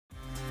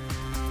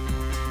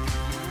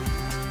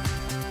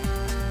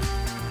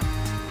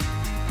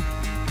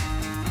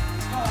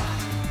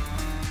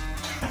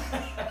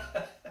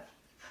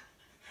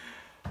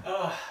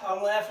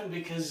laughing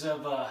because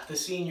of the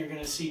scene you're going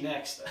to see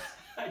next.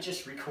 I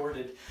just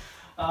recorded.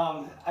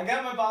 I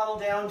got my bottle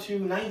down to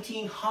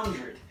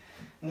 1900.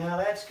 Now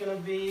that's going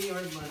to be,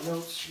 where's my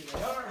notes? Here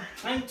they are.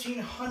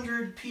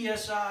 1900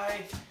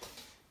 PSI.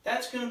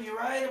 That's going to be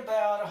right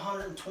about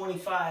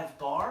 125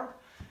 bar.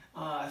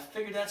 I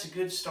figured that's a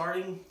good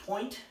starting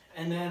point.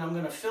 And then I'm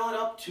going to fill it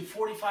up to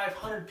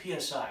 4500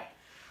 PSI.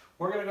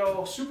 We're going to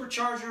go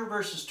supercharger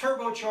versus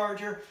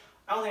turbocharger.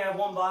 I only have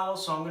one bottle,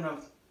 so I'm going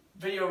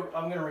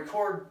to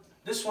record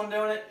this one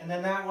doing it, and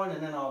then that one,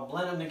 and then I'll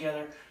blend them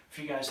together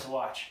for you guys to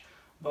watch.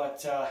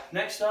 But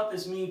next up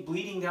is me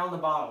bleeding down the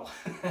bottle.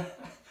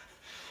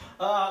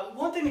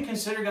 One thing to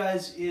consider,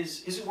 guys,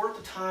 is it worth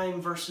the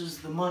time versus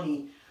the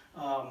money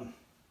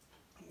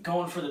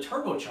going for the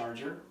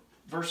turbocharger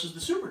versus the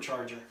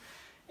supercharger?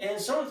 And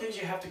some of the things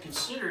you have to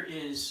consider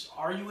is,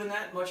 are you in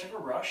that much of a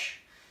rush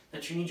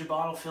that you need your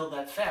bottle filled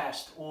that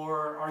fast,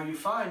 or are you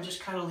fine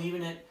just kind of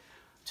leaving it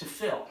to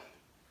fill?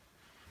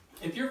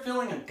 If you're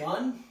filling a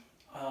gun,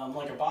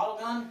 like a bottle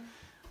gun,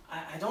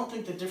 I don't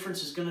think the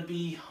difference is going to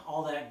be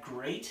all that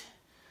great.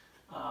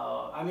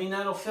 I mean,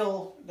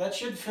 that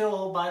should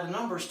fill by the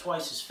numbers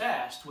twice as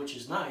fast, which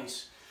is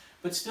nice,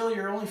 but still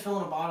you're only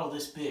filling a bottle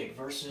this big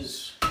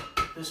versus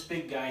this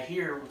big guy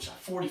here, which is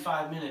a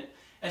 45-minute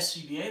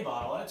SCBA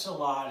bottle. That's a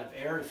lot of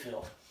air to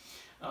fill,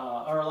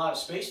 or a lot of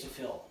space to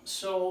fill.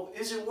 So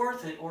is it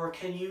worth it, or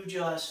can you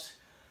just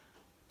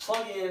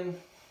plug in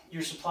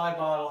your supply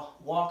bottle,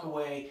 walk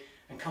away,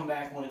 and come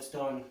back when it's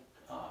done,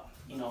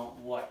 you know,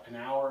 what, an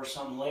hour or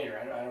something later?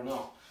 I don't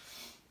know.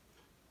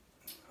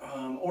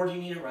 Or do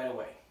you need it right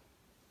away?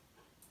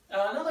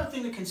 Another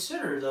thing to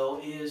consider, though,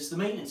 is the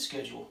maintenance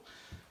schedule.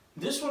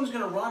 This one's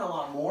going to run a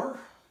lot more,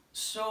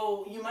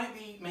 so you might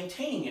be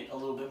maintaining it a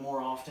little bit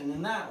more often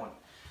than that one.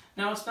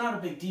 Now, it's not a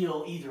big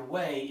deal either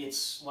way.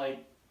 It's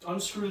like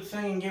unscrew the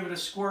thing and give it a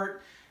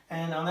squirt,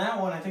 and on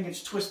that one, I think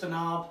it's twist the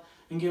knob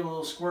and give it a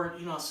little squirt.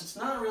 You know, so it's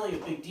not really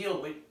a big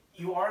deal, but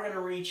you are going to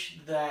reach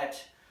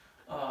that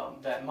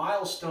that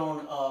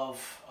milestone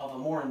of a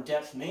more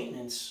in-depth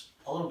maintenance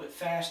a little bit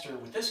faster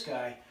with this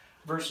guy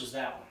versus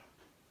that one.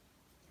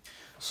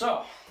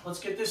 So let's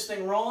get this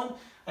thing rolling.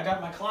 I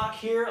got my clock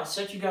here. I'll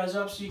set you guys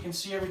up so you can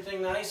see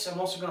everything nice. I'm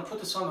also going to put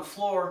this on the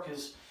floor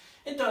because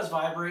it does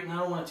vibrate and I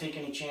don't want to take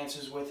any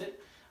chances with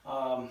it.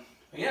 But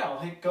yeah, I'll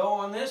hit go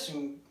on this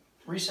and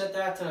reset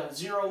that to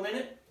 0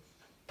 minute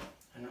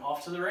and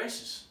off to the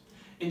races.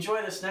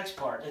 Enjoy this next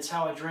part. It's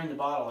how I drain the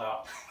bottle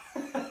out.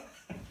 I've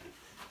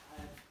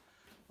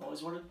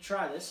always wanted to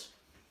try this.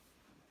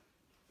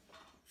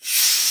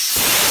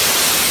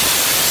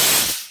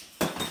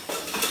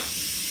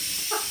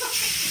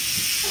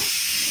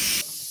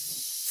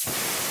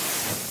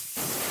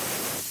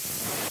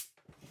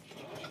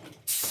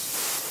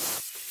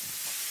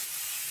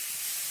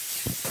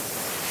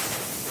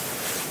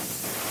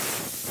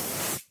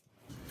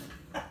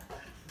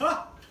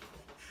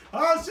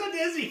 Oh, I'm so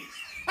dizzy.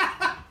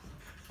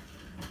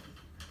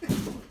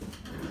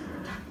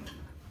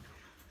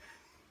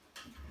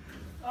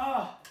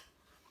 Oh.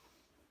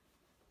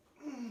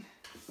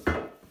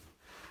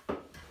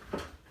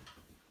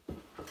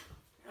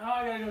 Oh,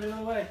 I gotta go the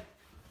other way.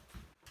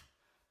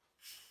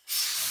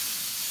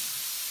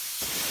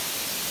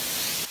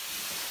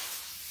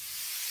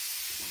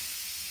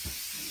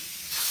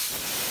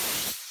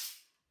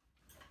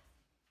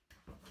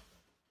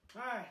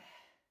 All right.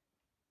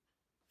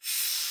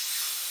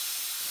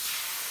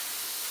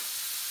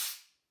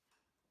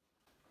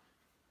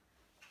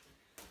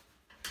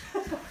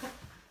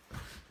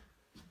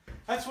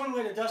 That's one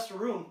way to dust a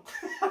room.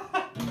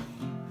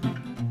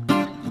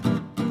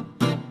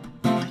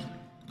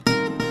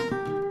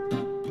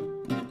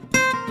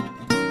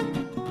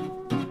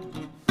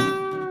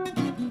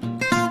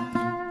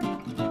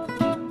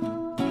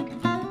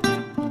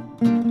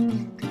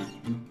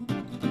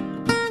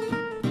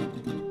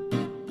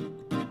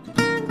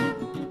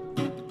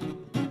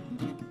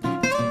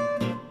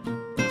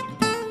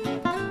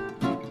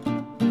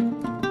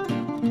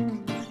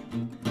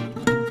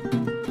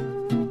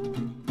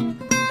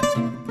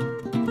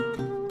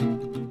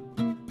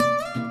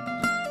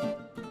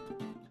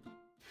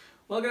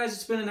 Well, guys,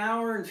 it's been an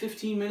hour and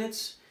 15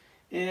 minutes,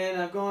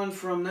 and I've gone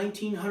from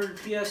 1900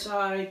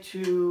 PSI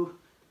to,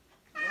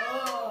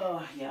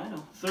 yeah, I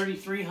know,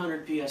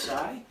 3300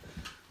 PSI.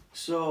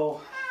 So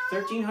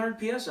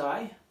 1300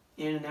 PSI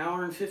in an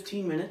hour and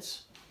 15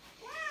 minutes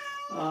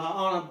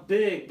on a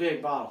big,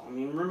 big bottle. I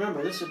mean,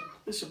 remember, this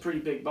is a pretty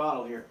big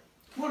bottle here.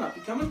 Come on up,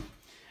 you coming?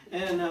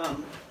 And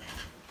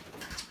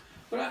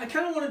but I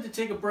kind of wanted to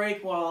take a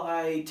break while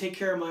I take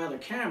care of my other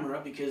camera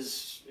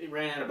because it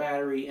ran out of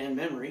battery and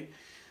memory.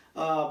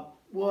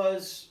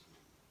 Was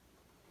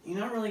you're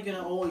not really going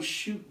to always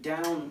shoot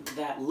down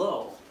that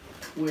low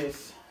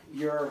with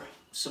your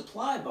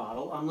supply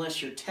bottle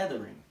unless you're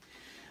tethering.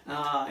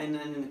 And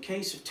then in the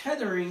case of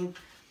tethering,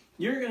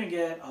 you're going to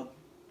get a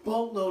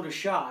boatload of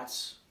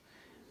shots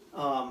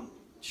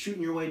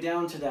shooting your way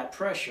down to that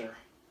pressure.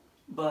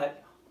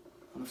 But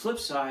on the flip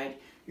side,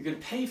 you're going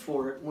to pay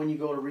for it when you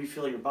go to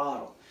refill your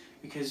bottle,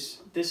 because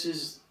this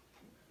is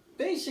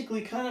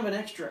basically kind of an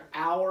extra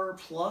hour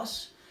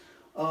plus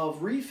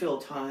of refill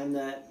time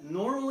that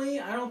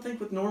normally, I don't think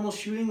with normal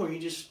shooting where you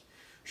just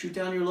shoot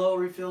down your low,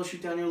 refill,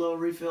 shoot down your low,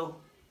 refill,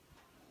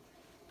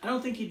 I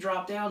don't think you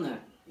drop down that,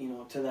 you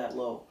know, to that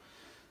low.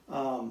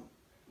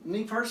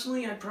 Me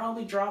personally, I'd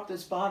probably drop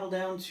this bottle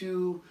down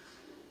to,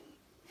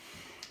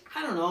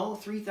 I don't know,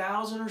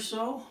 3,000 or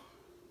so,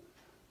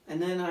 and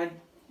then I'd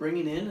bring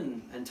it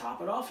in and top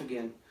it off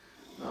again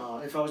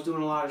if I was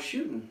doing a lot of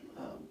shooting.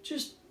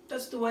 Just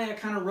that's the way I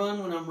kind of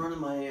run when I'm running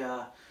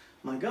my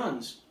my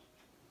guns.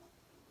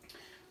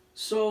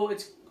 So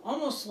it's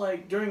almost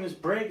like during this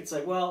break, it's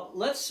like, well,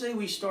 let's say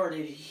we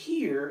started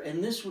here,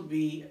 and this would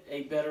be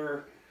a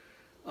better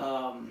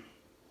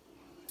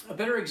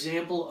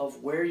example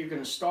of where you're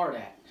going to start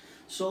at.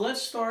 So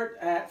let's start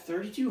at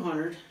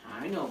 3,200.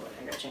 I know, but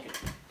I gotta check it.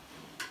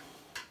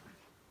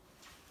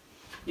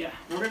 Yeah,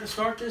 we're going to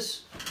start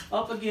this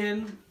up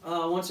again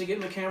once I get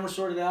my camera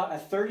sorted out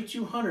at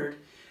 3,200,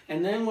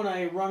 and then when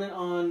I run it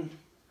on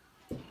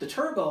the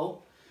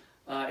turbo,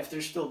 if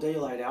there's still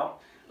daylight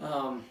out,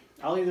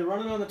 I'll either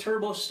run it on the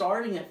turbo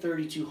starting at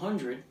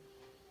 3,200,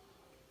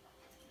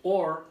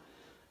 or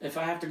if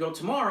I have to go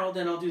tomorrow,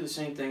 then I'll do the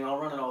same thing. I'll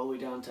run it all the way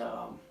down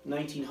to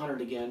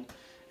 1,900 again,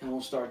 and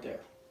we'll start there.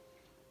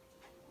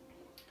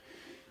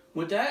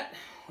 With that,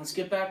 let's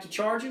get back to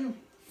charging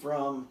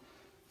from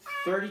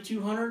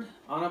 3,200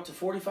 on up to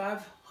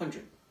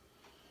 4,500.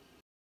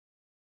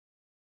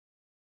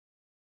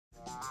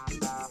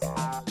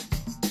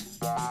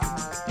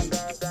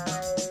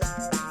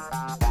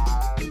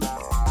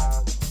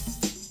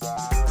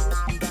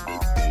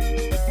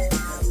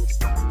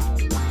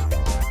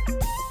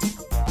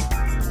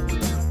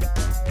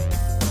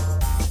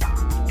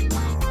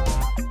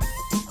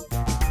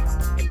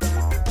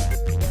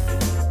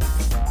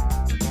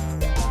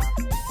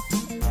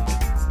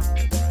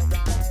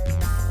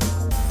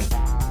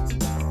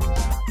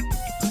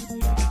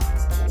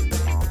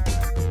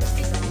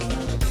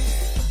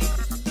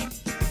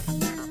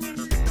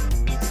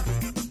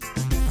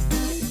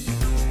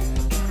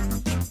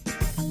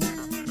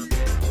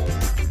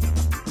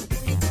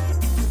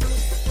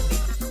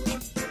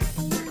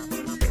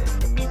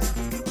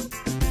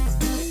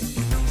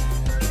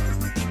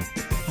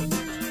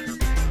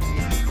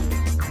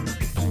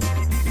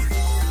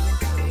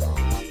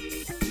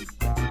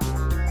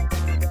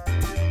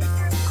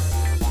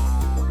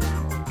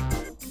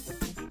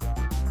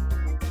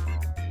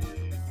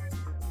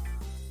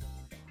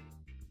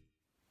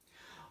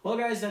 Well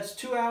guys, that's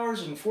 2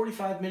 hours and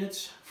 45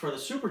 minutes for the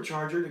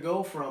supercharger to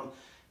go from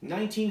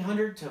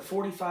 1,900 to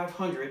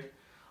 4,500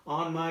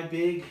 on my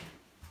big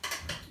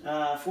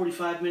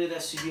 45-minute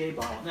SCBA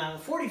bottle. Now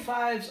the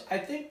 45s, I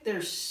think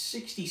they're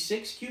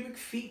 66 cubic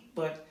feet,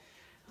 but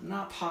I'm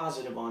not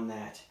positive on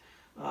that.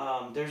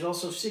 There's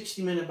also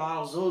 60-minute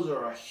bottles. Those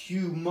are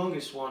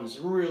humongous ones,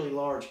 really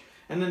large.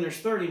 And then there's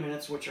 30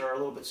 minutes, which are a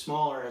little bit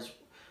smaller as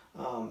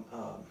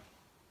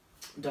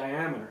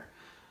diameter.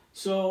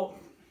 So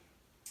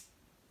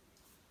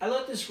I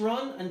let this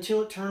run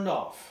until it turned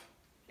off,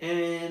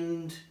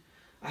 and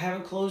I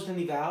haven't closed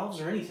any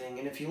valves or anything,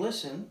 and if you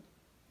listen,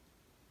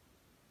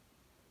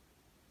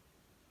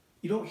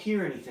 you don't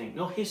hear anything.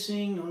 No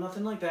hissing, no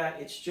nothing like that.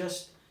 It's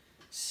just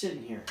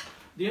sitting here.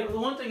 The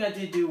one thing I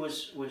did do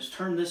was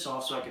turn this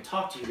off so I could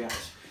talk to you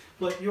guys.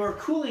 But your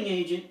cooling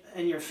agent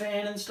and your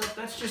fan and stuff,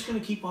 that's just going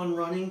to keep on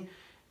running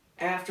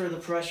after the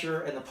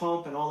pressure and the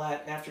pump and all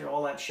that, after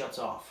all that shuts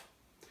off.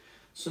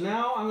 So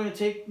now I'm going to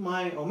take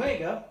my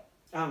Omega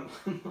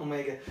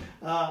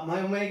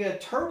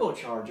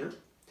turbocharger,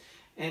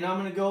 and I'm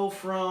going to go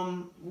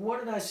from,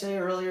 what did I say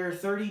earlier,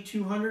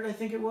 3,200 I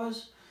think it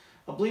was.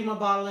 I'll bleed my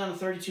bottle down to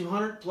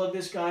 3,200, plug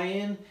this guy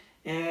in,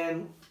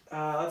 and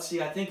let's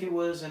see, I think it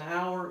was an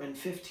hour and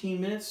 15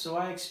 minutes, so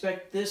I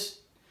expect this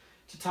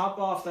to top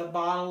off that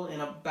bottle in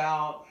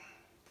about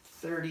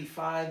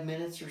 35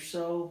 minutes or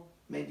so,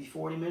 maybe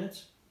 40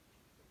 minutes.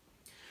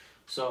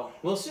 So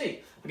we'll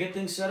see. I'll get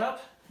things set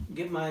up,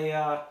 get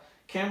my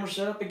camera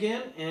set up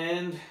again,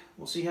 and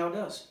we'll see how it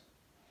does.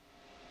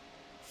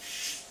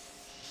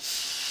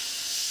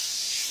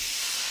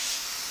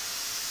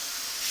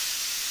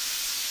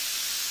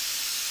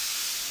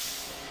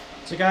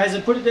 So guys,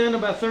 I put it down to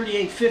about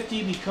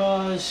 3850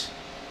 because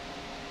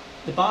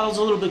the bottle's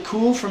a little bit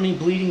cool for me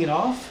bleeding it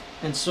off,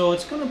 and so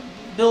it's going to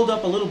build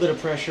up a little bit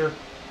of pressure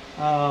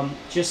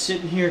just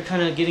sitting here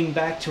kind of getting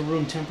back to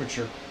room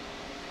temperature.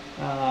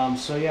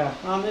 So yeah,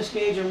 on this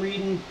gauge I'm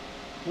reading,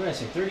 what did I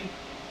say,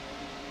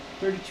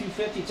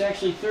 3250, it's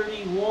actually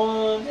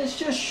 31, it's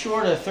just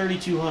short of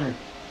 3,200.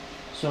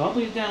 So I'll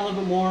bleed it down a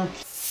little bit more.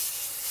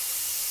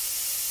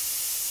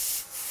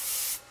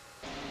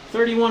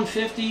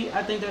 3150,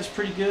 I think that's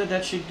pretty good.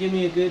 That should give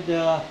me a good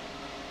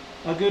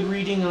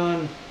reading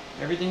on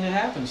everything that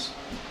happens.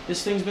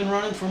 This thing's been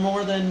running for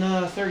more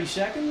than 30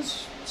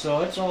 seconds,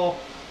 so it's all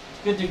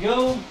good to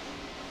go.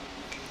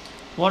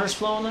 Water's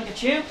flowing like a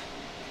champ,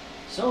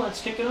 so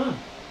let's kick it on.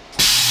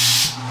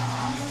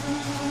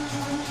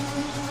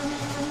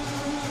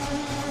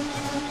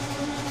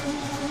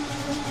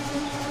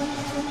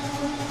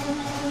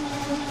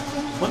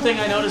 One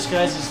thing I noticed,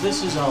 guys, is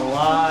this is a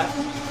lot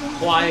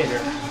quieter.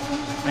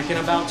 I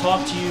can about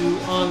talk to you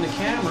on the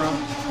camera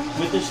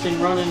with this thing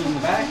running in the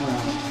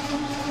background.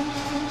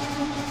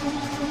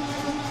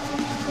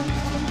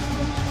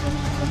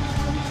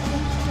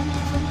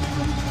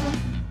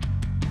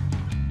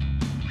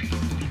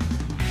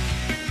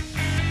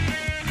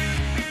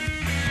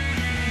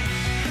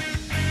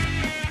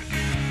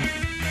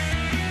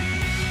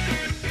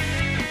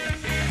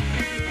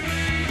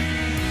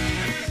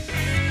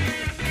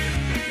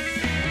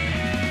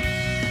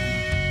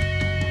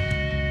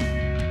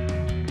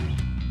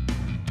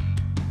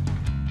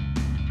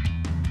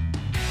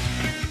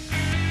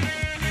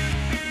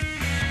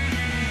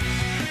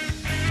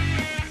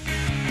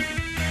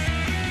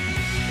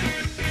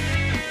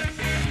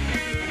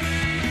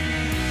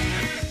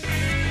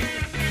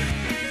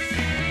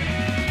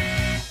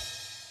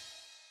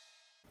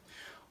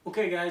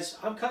 Okay guys,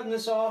 I'm cutting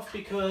this off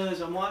because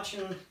I'm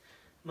watching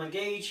my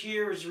gauge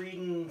here is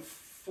reading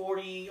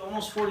 40,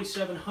 almost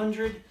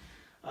 4,700.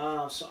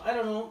 So I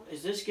don't know,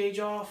 is this gauge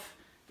off?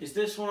 Is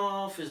this one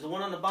off? Is the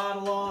one on the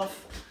bottle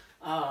off?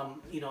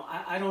 You know,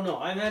 I don't know.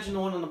 I imagine the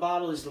one on the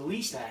bottle is the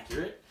least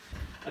accurate.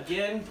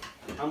 Again,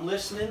 I'm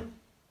listening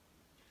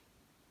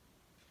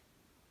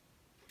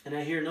and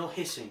I hear no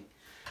hissing.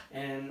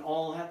 And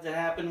all that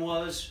happened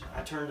was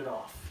I turned it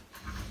off.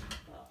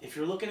 If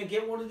you're looking to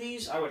get one of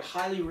these, I would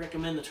highly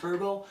recommend the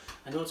Turbo.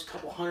 I know it's a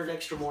couple $100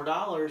 extra more,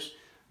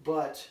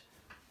 but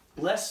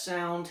less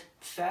sound,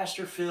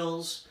 faster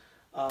fills,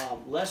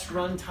 less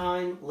run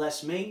time,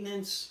 less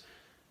maintenance,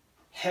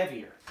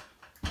 heavier.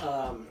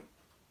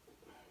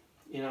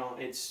 You know,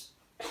 it's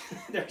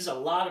there's a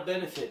lot of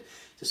benefit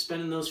to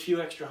spending those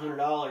few extra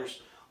 $100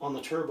 on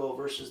the Turbo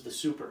versus the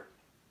Super.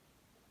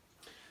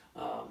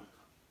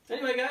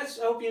 Anyway, guys,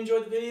 I hope you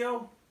enjoyed the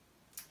video.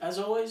 As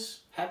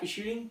always, happy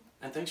shooting.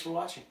 And thanks for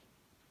watching.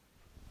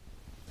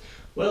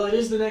 Well, it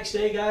is the next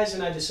day, guys,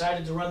 and I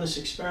decided to run this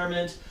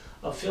experiment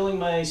of filling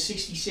my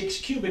 66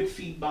 cubic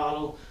feet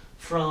bottle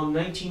from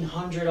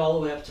 1900 all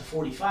the way up to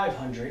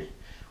 4500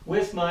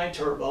 with my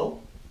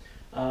turbo,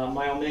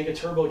 my Omega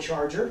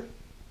turbocharger.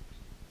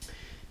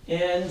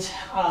 And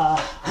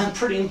I'm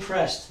pretty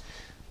impressed.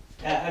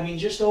 I mean,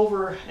 just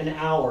over an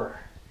hour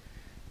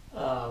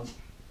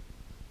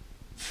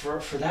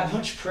for that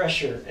much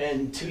pressure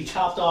and to be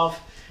topped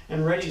off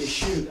and ready to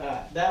shoot.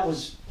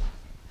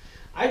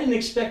 I didn't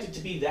expect it to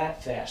be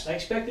that fast. I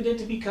expected it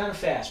to be kind of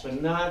fast,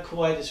 but not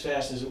quite as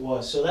fast as it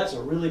was. So that's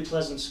a really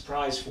pleasant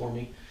surprise for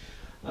me.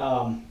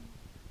 One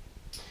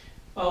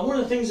of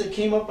the things that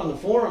came up on the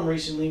forum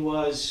recently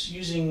was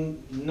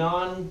using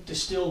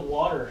non-distilled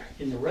water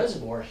in the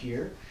reservoir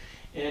here,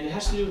 and it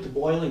has to do with the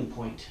boiling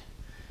point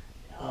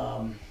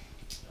of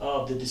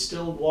the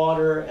distilled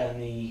water and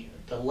the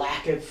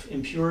lack of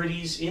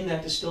impurities in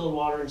that distilled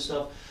water and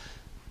stuff.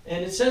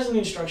 And it says in the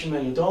instruction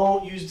manual,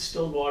 don't use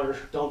distilled water,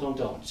 don't.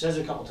 It says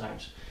it a couple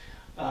times.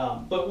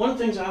 But one of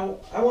the things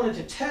I wanted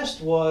to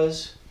test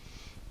is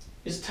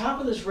the top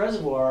of this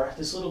reservoir,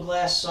 this little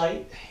glass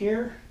sight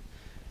here,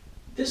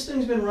 this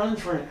thing's been running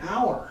for an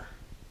hour.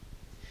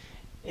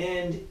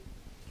 And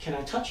can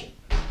I touch it?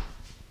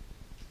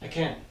 I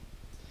can.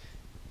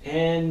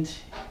 And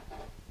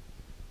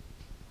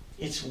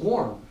it's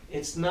warm.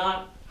 It's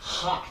not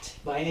hot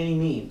by any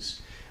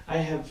means. I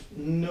have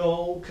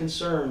no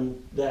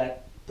concern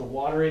that the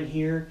water in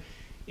here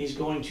is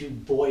going to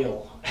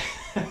boil.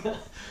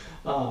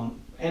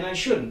 And I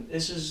shouldn't.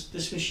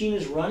 This machine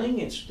is running,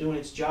 it's doing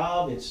its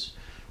job, it's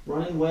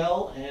running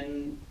well,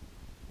 and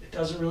it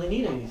doesn't really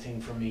need anything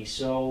from me,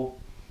 so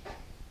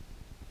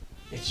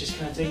it's just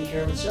kind of taking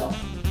care of itself.